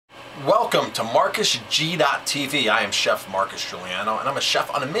Welcome to MarcusG.tv. I am Chef Marcus Giuliano, and I'm a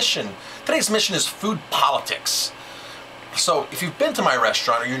chef on a mission. Today's mission is food politics. So if you've been to my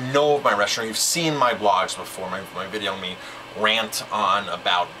restaurant, or you know of my restaurant, you've seen my blogs before, my video on me rant on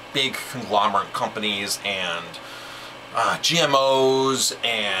about big conglomerate companies and GMOs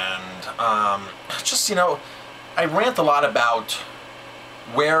and just, I rant a lot about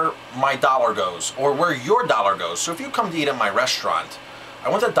where my dollar goes or where your dollar goes. So if you come to eat at my restaurant, I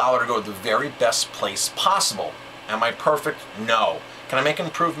want that dollar to go to the very best place possible. Am I perfect? No. Can I make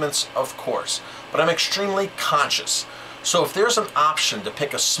improvements? Of course. But I'm extremely conscious. So if there's an option to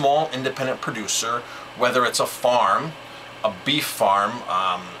pick a small independent producer, whether it's a farm, a beef farm,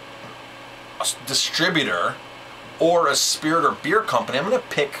 a distributor, or a spirit or beer company, I'm going to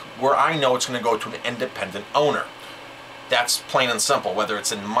pick where I know it's going to go to an independent owner. That's plain and simple, whether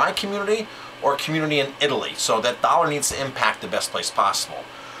it's in my community or a community in Italy. So that dollar needs to impact the best place possible.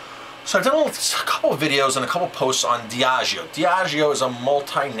 So I've done a couple of videos and a couple of posts on Diageo. Diageo is a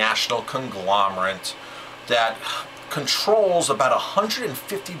multinational conglomerate that controls about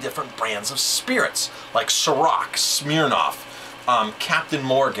 150 different brands of spirits, like Ciroc, Smirnoff, Captain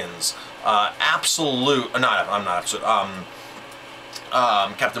Morgan's,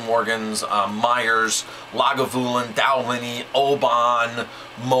 Captain Morgan's, Myers, Lagavulin, Dowlini, Oban,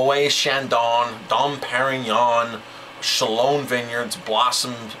 Moet Chandon, Dom Perignon, Chalone Vineyards,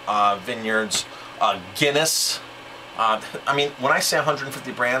 Blossom Vineyards, Guinness. I mean, when I say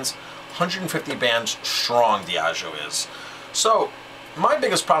 150 brands, 150 brands strong Diageo is. So my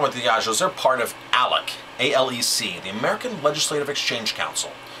biggest problem with Diageo is they're part of ALEC, A-L-E-C, the American Legislative Exchange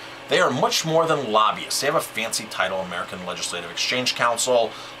Council. They are much more than lobbyists. They have a fancy title, American Legislative Exchange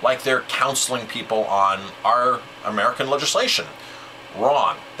Council, like they're counseling people on our American legislation.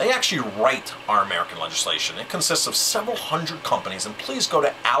 Wrong. They actually write our American legislation. It consists of several hundred companies, and please go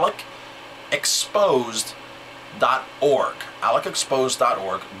to alecexposed.org.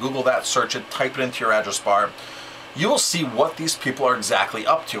 alecexposed.org. Google that, search it, type it into your address bar. You will see what these people are exactly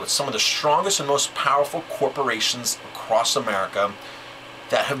up to. It's some of the strongest and most powerful corporations across America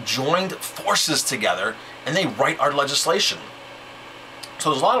that have joined forces together, and they write our legislation. So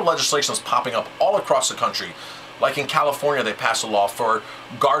there's a lot of legislation that's popping up all across the country. Like in California, they passed a law for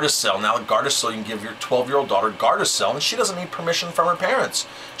Gardasil. Now Gardasil, you can give your 12-year-old daughter Gardasil, and she doesn't need permission from her parents.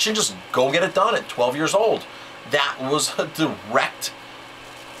 She can just go get it done at 12 years old. That was a direct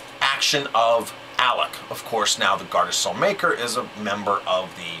action of ALEC. Of course, now the Gardasil maker is a member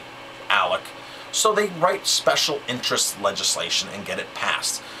of the ALEC. So they write special interest legislation and get it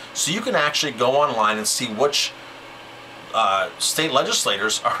passed. So you can actually go online and see which state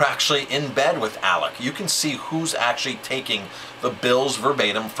legislators are actually in bed with ALEC. You can see who's actually taking the bills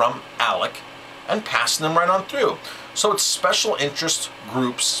verbatim from ALEC and passing them right on through. So it's special interest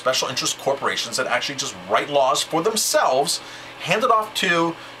groups, special interest corporations that actually just write laws for themselves, hand it off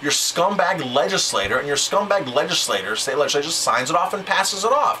to your scumbag legislator, and your scumbag legislator, state legislator, just signs it off and passes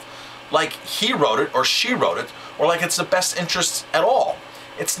it off. Like he wrote it or she wrote it, or like it's the best interest at all.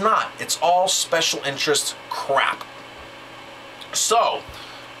 It's not. It's all special interest crap. So,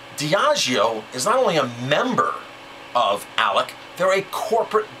 Diageo is not only a member of ALEC, they're a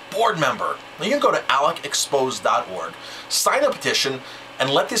corporate board member. Now you can go to alecexposed.org, sign a petition, and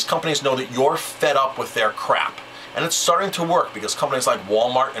let these companies know that you're fed up with their crap. And it's starting to work because companies like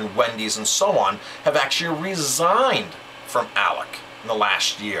Walmart and Wendy's and so on have actually resigned from ALEC in the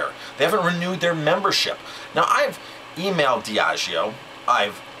last year. They haven't renewed their membership. Now I've emailed Diageo,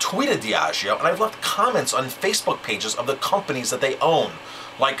 I've tweeted Diageo, and I've left comments on Facebook pages of the companies that they own,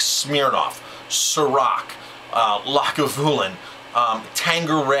 like Smirnoff, Ciroc, Lagavulin,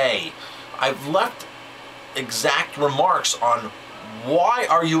 Tanqueray. I've left exact remarks on why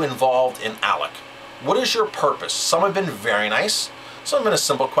are you involved in ALEC? What is your purpose? Some have been very nice. Some have been a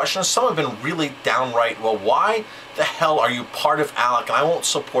simple question. Some have been really downright, well, why the hell are you part of ALEC and I won't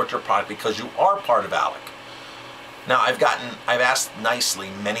support your product because you are part of ALEC? Now, I've asked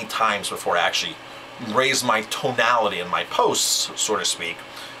nicely many times before I actually raise my tonality in my posts, so to speak.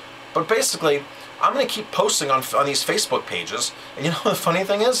 But basically, I'm going to keep posting on these Facebook pages. And you know the funny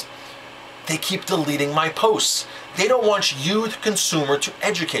thing is? They keep deleting my posts. They don't want you, the consumer, to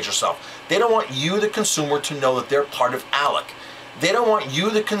educate yourself. They don't want you, the consumer, to know that they're part of ALEC. They don't want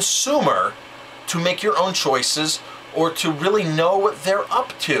you, the consumer, to make your own choices or to really know what they're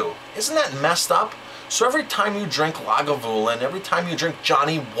up to. Isn't that messed up? So every time you drink Lagavulin, every time you drink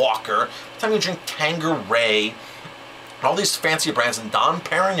Johnnie Walker, every time you drink Tanqueray, all these fancy brands, and Dom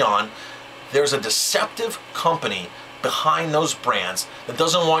Perignon, there's a deceptive company behind those brands that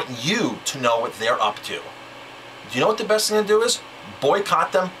doesn't want you to know what they're up to. Do you know what the best thing to do is?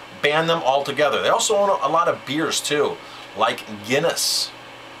 Boycott them, ban them altogether. They also own a lot of beers too, like Guinness,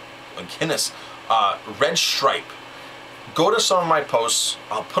 Red Stripe. Go to some of my posts.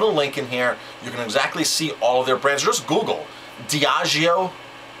 I'll put a link in here. You can exactly see all of their brands. Just Google Diageo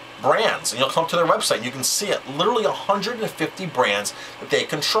brands, and you'll come to their website and you can see it. Literally 150 brands that they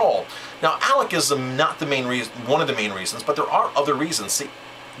control. Now, ALEC is not the main reason, one of the main reasons, but there are other reasons. See,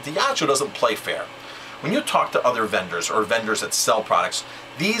 Diageo doesn't play fair. When you talk to other vendors or vendors that sell products,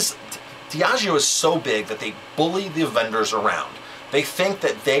 Diageo is so big that they bully the vendors around. They think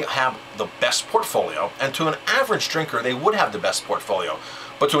that they have the best portfolio, and to an average drinker, they would have the best portfolio.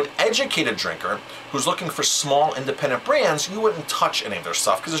 But to an educated drinker who's looking for small independent brands, you wouldn't touch any of their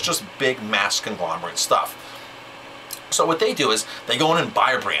stuff because it's just big mass conglomerate stuff. So what they do is they go in and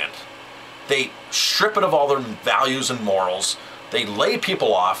buy a brand. They strip it of all their values and morals. They lay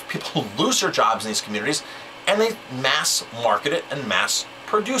people off. People lose their jobs in these communities, and they mass market it and mass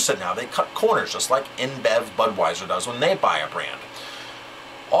produce it now. They cut corners just like InBev, Budweiser does when they buy a brand.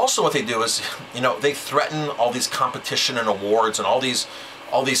 Also what they do is, they threaten all these competition and awards and all these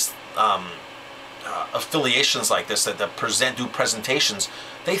affiliations like this that do presentations.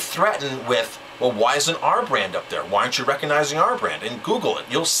 They threaten with, well, why isn't our brand up there? Why aren't you recognizing our brand? And Google it.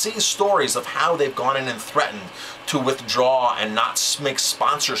 You'll see stories of how they've gone in and threatened to withdraw and not make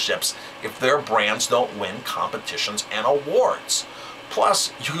sponsorships if their brands don't win competitions and awards.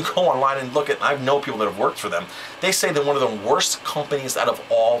 Plus, you can go online and look at, I know people that have worked for them, they say they're one of the worst companies out of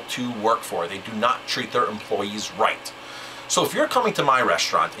all to work for. They do not treat their employees right. So if you're coming to my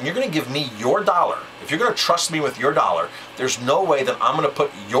restaurant and you're going to give me your dollar, if you're going to trust me with your dollar, there's no way that I'm going to put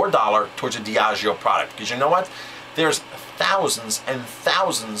your dollar towards a Diageo product. Because you know what? There's thousands and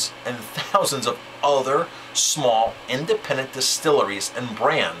thousands and thousands of other small independent distilleries and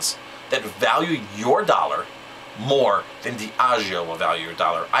brands that value your dollar more than Diageo will value your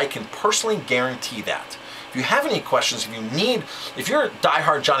dollar. I can personally guarantee that. If you have any questions, if you're a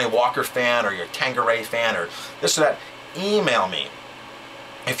diehard Johnnie Walker fan or you're a Tanqueray fan or this or that, email me.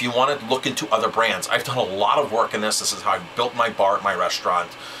 If you want to look into other brands, I've done a lot of work in this. This is how I built my bar at my restaurant.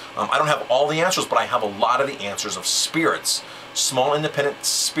 I don't have all the answers, but I have a lot of the answers of spirits, small independent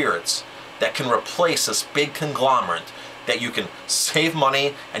spirits that can replace this big conglomerate, that you can save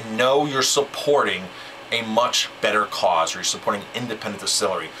money and know you're supporting a much better cause, or you're supporting independent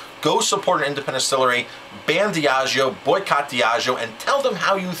distillery. Go support an independent distillery, ban Diageo, boycott Diageo, and tell them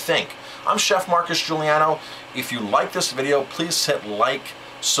how you think. I'm Chef Marcus Giuliano. If you like this video, please hit like,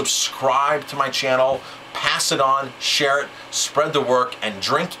 subscribe to my channel, pass it on, share it, spread the word, and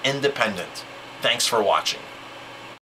drink independent. Thanks for watching.